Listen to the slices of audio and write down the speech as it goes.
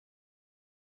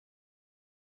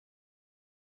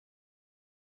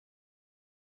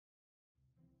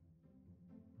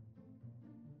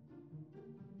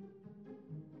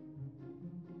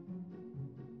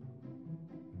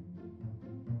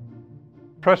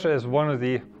Pressure is one of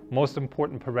the most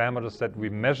important parameters that we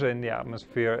measure in the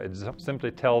atmosphere. It simply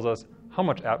tells us how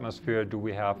much atmosphere do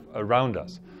we have around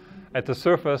us. At the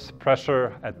surface,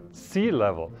 pressure at sea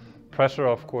level, pressure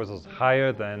of course is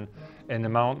higher than in the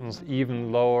mountains,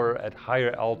 even lower at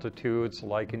higher altitudes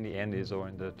like in the Andes or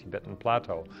in the Tibetan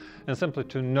Plateau. And simply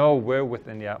to know where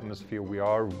within the atmosphere we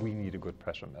are, we need a good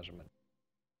pressure measurement.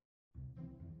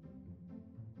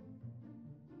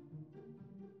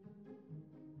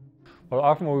 Well,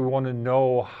 often we want to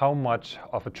know how much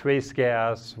of a trace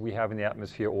gas we have in the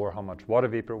atmosphere or how much water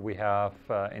vapor we have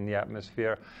in the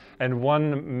atmosphere. And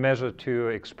one measure to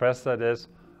express that is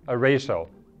a ratio.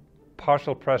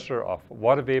 Partial pressure of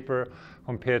water vapor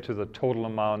compared to the total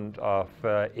amount of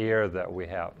air that we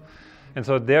have. And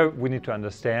so there we need to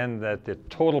understand that the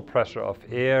total pressure of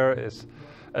air is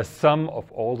a sum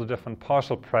of all the different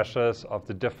partial pressures of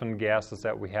the different gases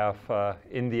that we have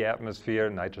in the atmosphere: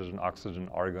 nitrogen, oxygen,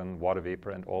 argon, water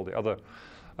vapor, and all the other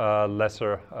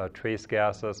lesser trace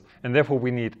gases. And therefore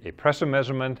we need a pressure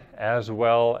measurement as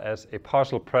well as a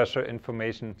partial pressure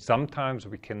information. Sometimes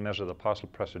we can measure the partial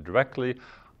pressure directly.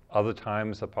 Other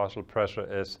times the partial pressure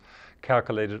is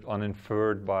calculated or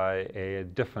inferred by a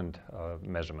different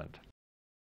measurement.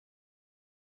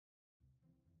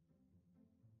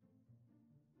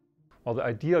 Well, the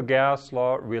ideal gas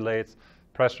law relates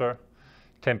pressure,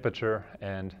 temperature,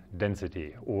 and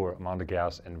density, or amount of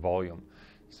gas and volume.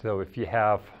 So if you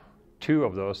have two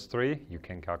of those three, you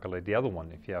can calculate the other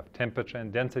one. If you have temperature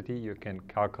and density, you can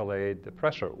calculate the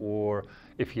pressure. Or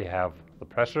if you have the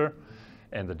pressure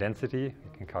and the density,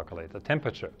 you can calculate the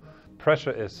temperature.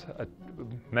 Pressure is a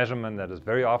measurement that is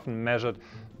very often measured.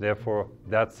 Therefore,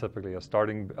 that's typically a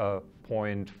starting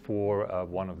point for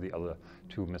one of the other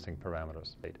two missing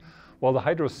parameters. Well, the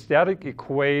hydrostatic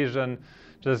equation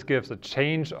just gives a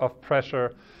change of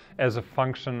pressure as a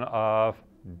function of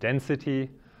density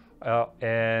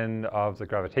and of the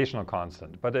gravitational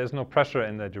constant. But there's no pressure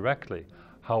in there directly.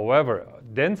 However,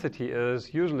 density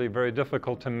is usually very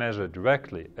difficult to measure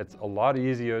directly. It's a lot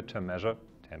easier to measure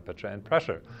temperature and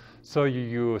pressure. So you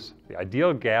use the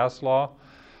ideal gas law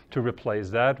to replace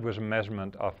that with a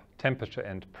measurement of temperature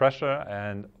and pressure,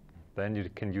 and then you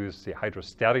can use the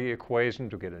hydrostatic equation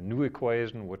to get a new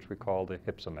equation, which we call the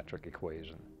hypsometric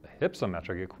equation. The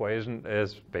hypsometric equation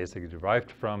is basically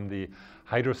derived from the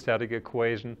hydrostatic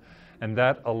equation, and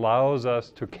that allows us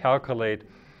to calculate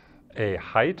a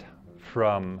height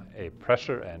from a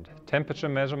pressure and temperature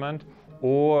measurement,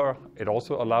 or it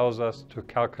also allows us to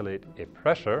calculate a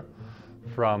pressure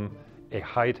from a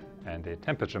height and a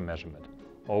temperature measurement,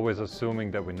 always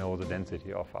assuming that we know the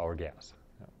density of our gas.